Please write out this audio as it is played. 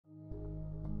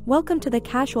Welcome to the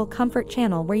Casual Comfort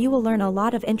channel, where you will learn a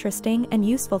lot of interesting and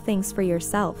useful things for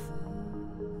yourself.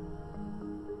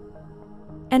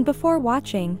 And before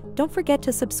watching, don't forget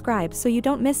to subscribe so you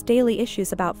don't miss daily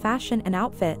issues about fashion and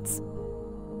outfits.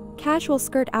 Casual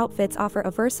skirt outfits offer a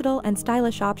versatile and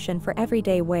stylish option for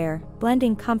everyday wear,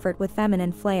 blending comfort with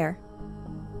feminine flair.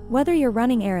 Whether you're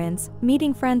running errands,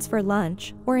 meeting friends for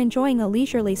lunch, or enjoying a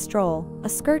leisurely stroll, a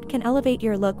skirt can elevate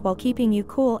your look while keeping you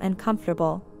cool and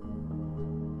comfortable.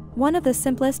 One of the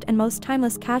simplest and most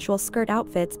timeless casual skirt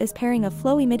outfits is pairing a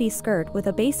flowy midi skirt with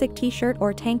a basic t-shirt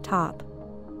or tank top.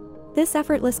 This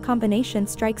effortless combination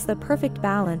strikes the perfect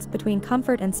balance between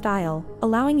comfort and style,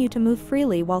 allowing you to move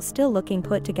freely while still looking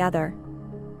put together.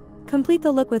 Complete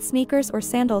the look with sneakers or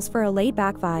sandals for a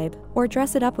laid-back vibe, or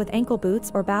dress it up with ankle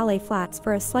boots or ballet flats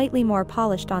for a slightly more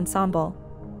polished ensemble.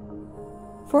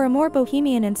 For a more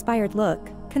bohemian-inspired look,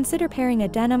 consider pairing a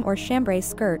denim or chambray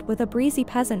skirt with a breezy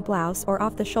peasant blouse or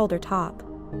off-the-shoulder top.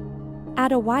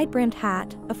 Add a wide-brimmed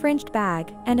hat, a fringed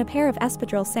bag, and a pair of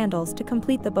espadrille sandals to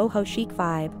complete the boho chic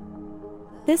vibe.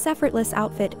 This effortless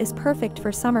outfit is perfect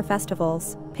for summer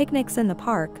festivals, picnics in the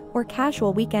park, or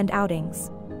casual weekend outings.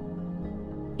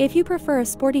 If you prefer a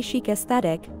sporty chic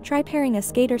aesthetic, try pairing a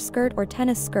skater skirt or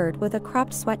tennis skirt with a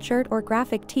cropped sweatshirt or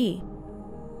graphic tee.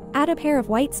 Add a pair of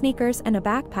white sneakers and a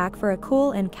backpack for a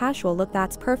cool and casual look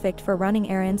that's perfect for running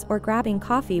errands or grabbing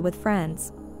coffee with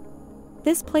friends.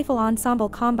 This playful ensemble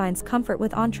combines comfort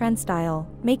with on-trend style,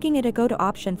 making it a go-to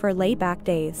option for laid-back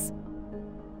days.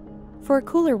 For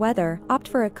cooler weather, opt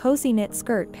for a cozy knit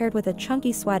skirt paired with a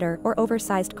chunky sweater or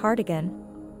oversized cardigan.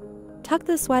 Tuck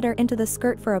the sweater into the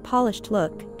skirt for a polished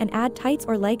look, and add tights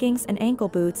or leggings and ankle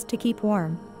boots to keep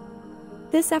warm.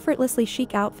 This effortlessly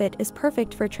chic outfit is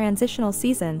perfect for transitional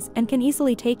seasons and can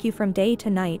easily take you from day to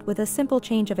night with a simple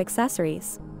change of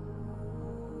accessories.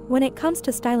 When it comes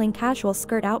to styling casual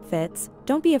skirt outfits,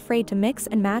 don't be afraid to mix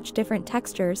and match different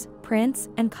textures, prints,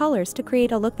 and colors to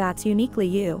create a look that's uniquely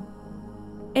you.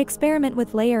 Experiment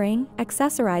with layering,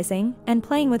 accessorizing, and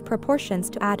playing with proportions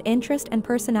to add interest and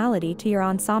personality to your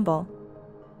ensemble.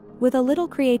 With a little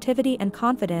creativity and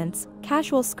confidence,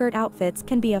 casual skirt outfits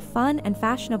can be a fun and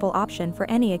fashionable option for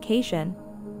any occasion.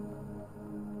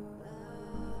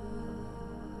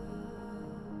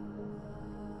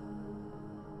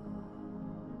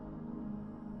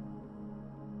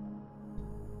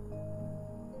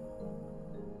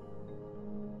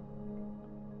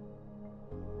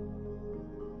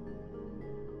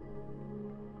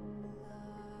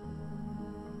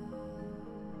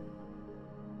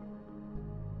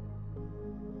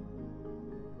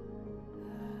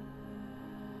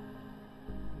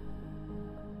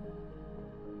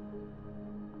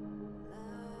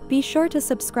 Be sure to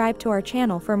subscribe to our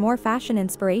channel for more fashion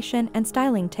inspiration and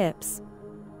styling tips.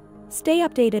 Stay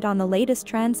updated on the latest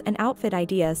trends and outfit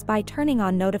ideas by turning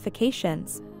on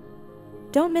notifications.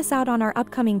 Don't miss out on our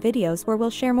upcoming videos, where we'll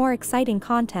share more exciting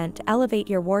content to elevate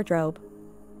your wardrobe.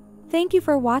 Thank you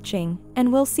for watching,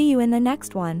 and we'll see you in the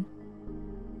next one.